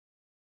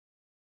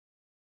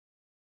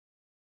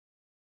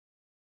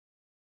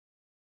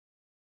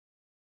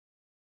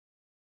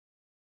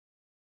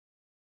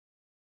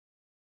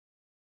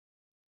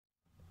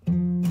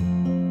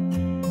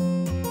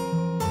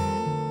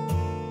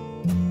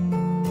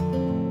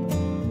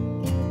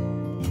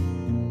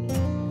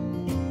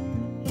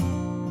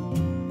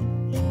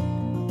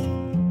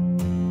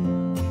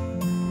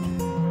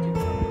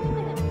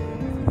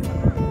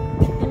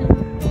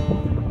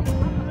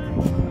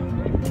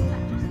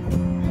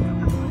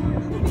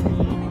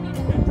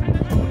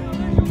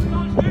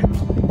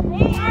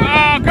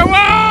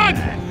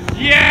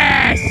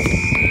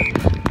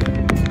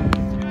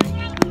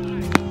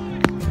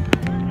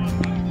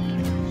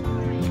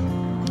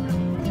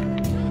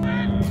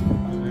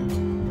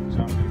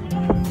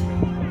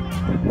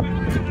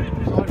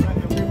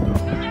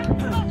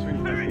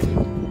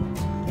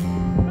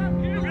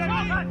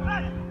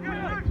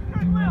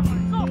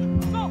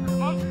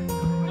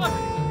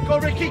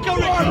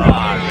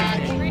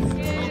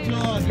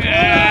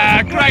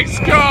Great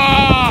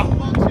score!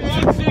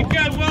 Once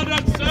again, well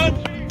done, son.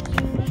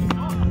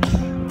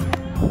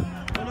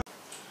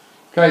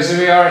 Okay, so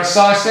we are at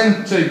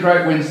Syston. 2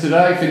 great wins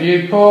today for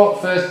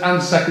Newport. First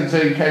and second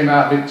team came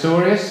out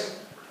victorious.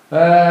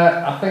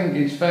 I think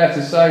it's fair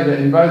to say that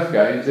in both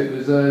games it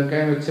was a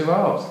game of 2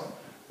 halves,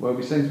 where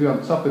we seemed to be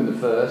on top in the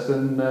first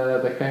and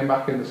they came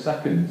back in the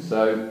second.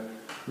 So,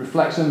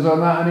 reflections on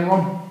that,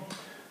 anyone?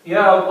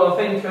 Yeah, well, I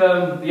think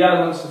the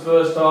elements of the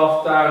first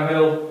half,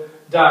 downhill,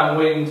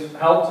 downwind,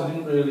 helped. I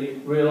didn't really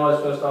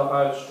realise first half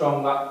how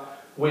strong that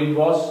wind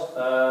was.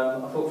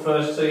 I thought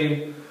first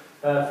team,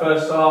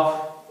 first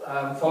half,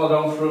 followed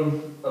on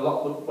from a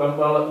lot that went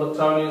well at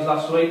Luctonians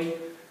last week.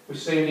 We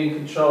seemed in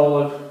control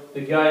of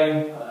the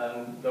game,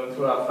 going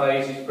through our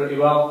phases pretty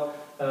well.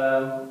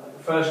 The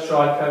first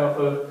try came off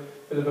a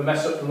bit of a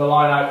mess up from the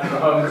line out from the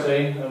home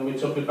team, and we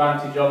took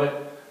advantage of it.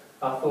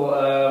 I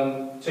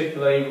thought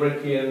particularly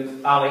Ricky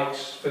and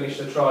Alex finished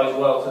the tries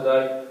well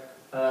today.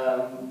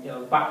 You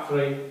know, back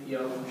three, you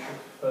know,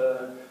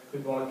 if we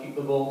want to keep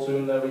the ball to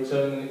them, they're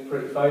returning it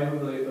pretty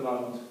favourably at the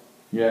moment.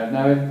 Yeah,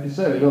 no, it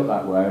certainly looked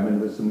that way. I mean,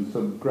 there was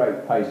some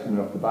great pace coming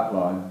off the back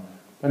line.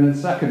 And in the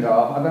second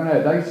half, I don't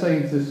know, they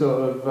seemed to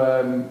sort of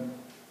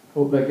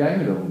up their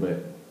game a little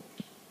bit.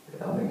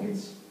 Yeah, I think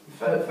it's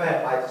fair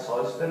play to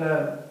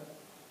Syston.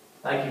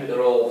 They give it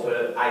their all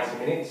for 80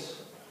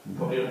 minutes.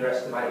 Probably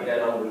underestimated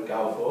how long we'd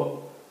go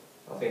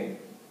for. I think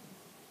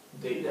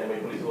deep down we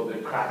probably thought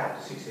they'd crack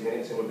after 60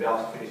 minutes and we'd be able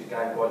to finish the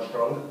game quite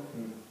strong.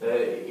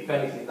 If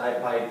anything, they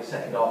played the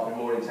second half with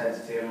more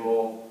intensity and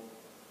more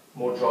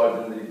drive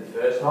than they did the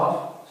first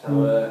half.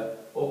 So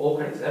all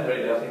credit to them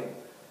really. I think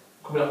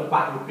coming off the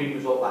back of a big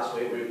result last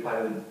week, we were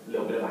playing a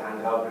little bit of a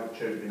hangover, if the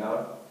truth be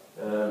known.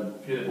 A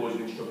few of the boys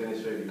have been struggling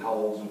this week with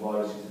colds and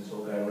viruses and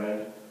all going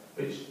around,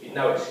 which is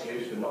no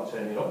excuse for not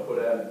turning up. But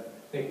I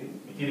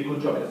think we did a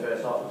good job in the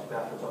first half. We took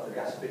our foot off the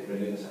gas a bit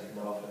really in the second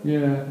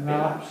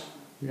half.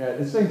 Yeah,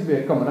 it seemed to be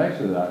a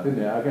combination of that,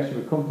 didn't it? I guess you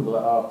were comfortable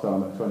at half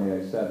time at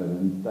 28-7,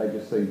 and they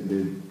just seemed to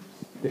be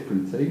a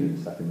different team in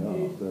the second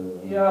half. So,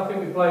 yeah, I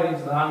think we played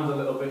into the hands a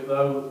little bit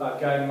though, our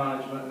game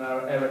management and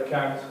our error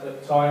count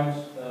at times.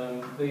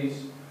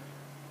 These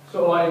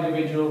sort of like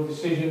individual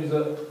decisions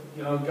that,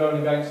 you know,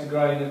 going against the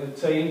grain of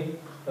the team,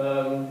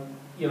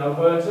 you know,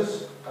 hurt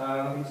us.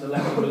 I think it's a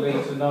lesson we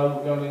need to know.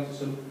 We're going into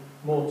some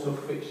more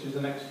tough fixtures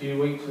the next few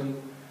weeks, and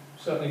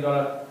certainly got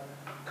to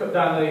cut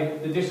down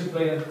the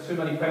discipline of too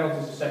many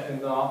penalties the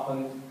second half,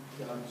 and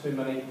you know, too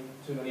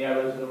many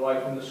errors and away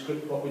from the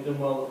script what we've done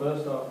well the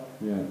first half.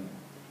 Yeah.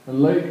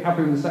 And Luke,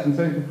 happy with the second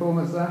team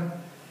performance there?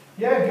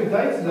 Yeah, good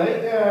day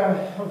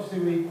today. Obviously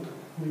we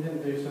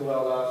didn't do so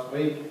well last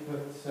week,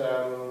 but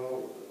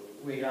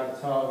we had a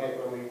target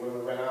when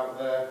we went out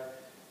there.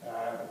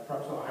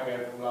 Perhaps not a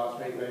hangover from last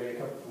week, maybe a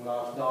couple from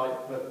last night,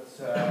 but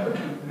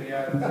we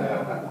had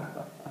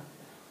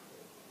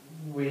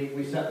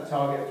we set the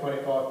target at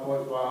 25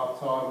 points by half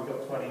time. We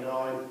got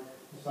 29.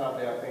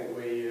 Sadly, I think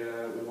we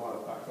might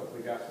have backed off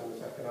the gas in the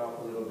second half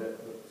a little bit,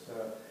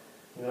 but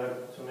you know,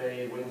 to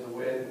me, win's a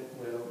win.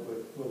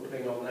 We'll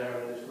cling on there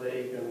in this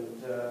league,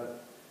 and you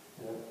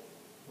know,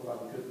 we'll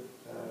have a good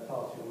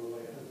party on the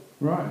way home.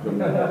 Right, John.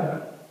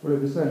 Well,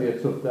 it was certainly a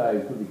tough day.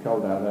 It's pretty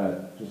cold out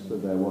there. Just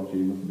stood there watching.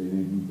 It must have been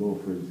even more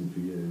freezing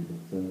for you.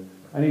 But,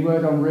 any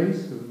word on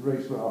Reece?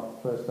 Reece went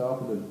off the first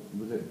half with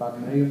was it bad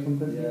knee or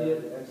something? Yeah,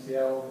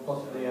 MCL,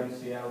 possibly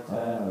MCL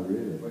tear. Ah,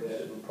 really? Which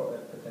will probably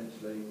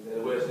potentially.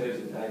 The worst news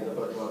of the day is I've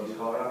got to drive his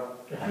car out.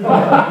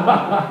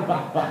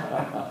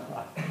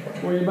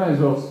 Well, you may as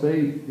well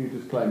speed. You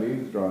just claim he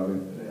was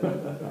driving. I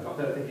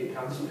don't think it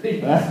can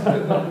speed.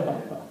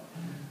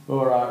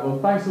 All right. Well,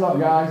 thanks a lot,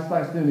 guys.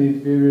 Thanks for doing the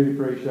interview. Really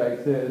appreciate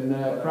it.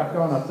 And crack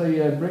on. I see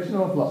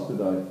Bridgenorth lost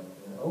today.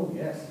 Oh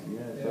yes. Yeah.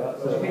 So What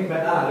do you that's. think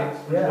about that, Alex?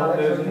 Yeah, Alex,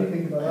 what do you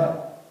think about that?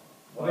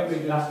 I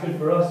think that's good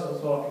for us.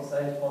 That's what I can say.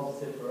 It's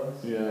positive for us.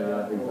 Yeah,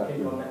 We'll exactly.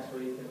 keep on next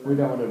week. We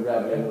don't want to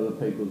revel in other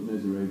people's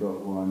misery, but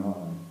why not?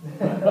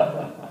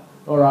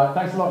 All right.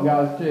 Thanks a lot,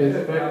 guys.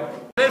 Cheers.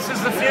 This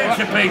is the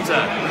future, Peter.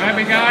 There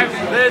we go.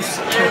 This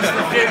is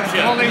the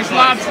future. All these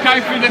lads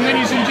came through the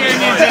minis and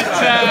juniors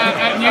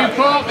at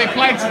Newport. They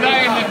played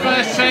today in the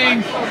first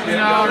team in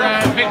our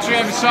victory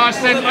over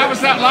Syston. How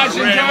was that, lads?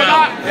 You enjoyed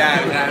that?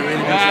 Yeah,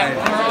 really good game.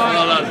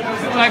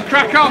 Like,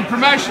 crack on.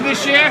 Promotion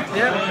this year?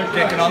 Yeah,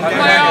 kicking on.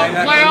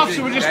 Playoffs,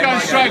 or we're just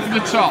going straight for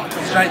the top?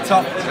 Straight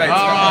top.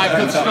 All right,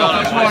 good stuff.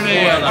 That's what I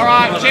hear. All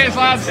right, cheers,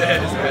 lads.